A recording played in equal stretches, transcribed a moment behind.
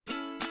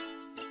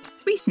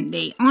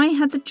Recently, I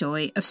had the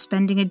joy of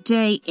spending a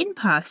day in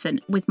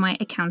person with my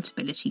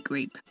accountability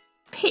group.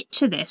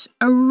 Picture this,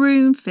 a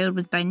room filled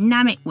with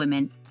dynamic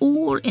women,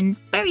 all in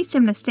very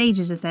similar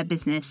stages of their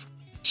business,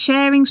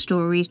 sharing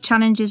stories,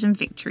 challenges and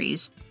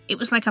victories. It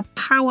was like a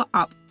power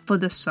up for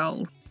the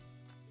soul.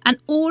 And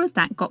all of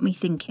that got me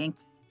thinking,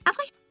 have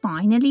I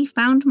finally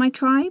found my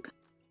tribe?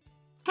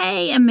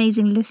 Hey,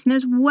 amazing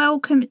listeners,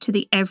 welcome to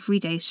the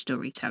Everyday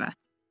Storyteller.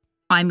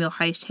 I'm your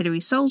host, Hilary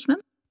Solzman,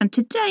 and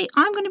today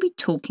I'm going to be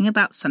talking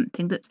about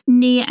something that's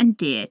near and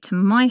dear to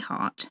my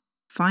heart,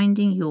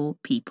 finding your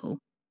people.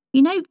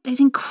 You know, those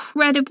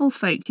incredible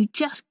folk who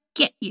just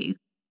get you,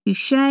 who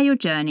share your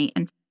journey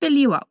and fill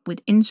you up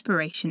with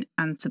inspiration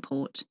and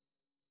support.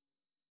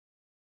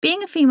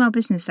 Being a female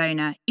business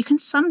owner, you can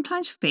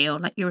sometimes feel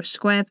like you're a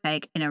square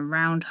peg in a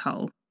round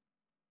hole.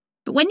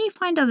 But when you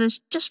find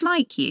others just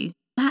like you,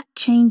 that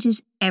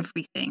changes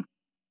everything.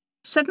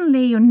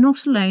 Suddenly, you're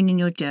not alone in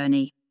your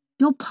journey.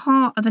 You're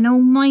part of an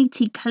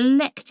almighty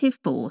collective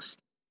force,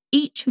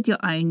 each with your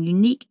own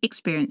unique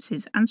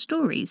experiences and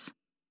stories.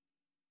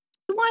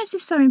 So why is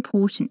this so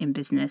important in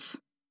business?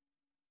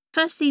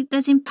 Firstly,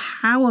 there's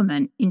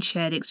empowerment in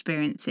shared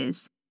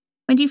experiences.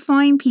 When you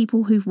find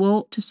people who've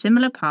walked a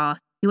similar path,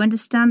 who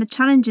understand the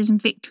challenges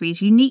and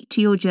victories unique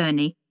to your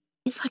journey,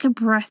 it's like a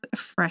breath of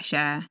fresh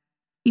air.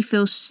 You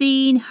feel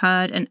seen,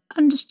 heard, and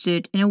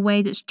understood in a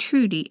way that's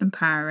truly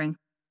empowering.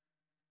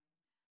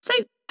 So,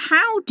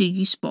 how do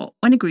you spot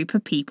when a group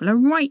of people are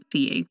right for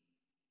you?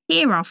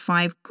 Here are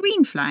 5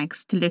 green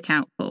flags to look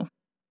out for.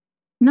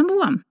 Number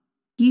 1,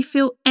 you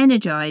feel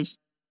energised,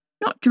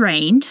 not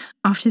drained,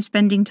 after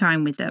spending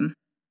time with them.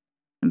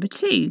 Number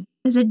 2,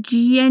 there's a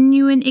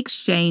genuine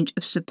exchange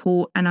of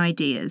support and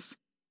ideas.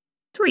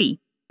 3,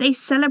 they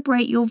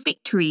celebrate your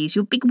victories,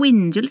 your big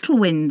wins, your little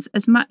wins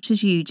as much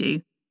as you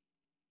do.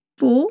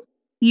 4,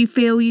 you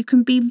feel you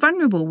can be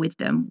vulnerable with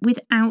them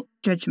without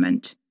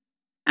judgment.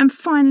 And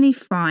finally,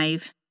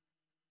 5,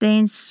 they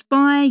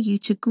inspire you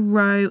to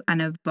grow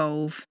and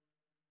evolve.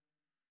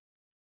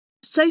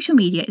 Social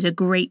media is a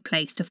great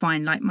place to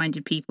find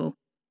like-minded people.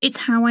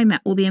 It's how I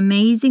met all the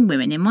amazing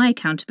women in my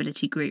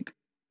accountability group.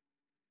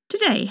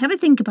 Today, have a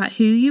think about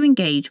who you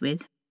engage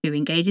with, who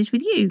engages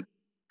with you,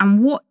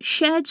 and what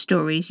shared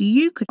stories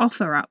you could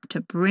offer up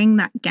to bring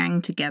that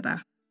gang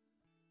together.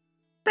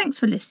 Thanks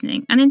for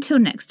listening, and until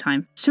next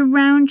time,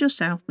 surround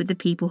yourself with the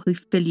people who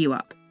fill you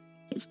up.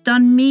 It's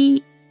done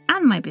me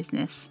and my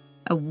business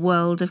a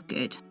world of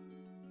good.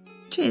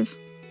 Cheers.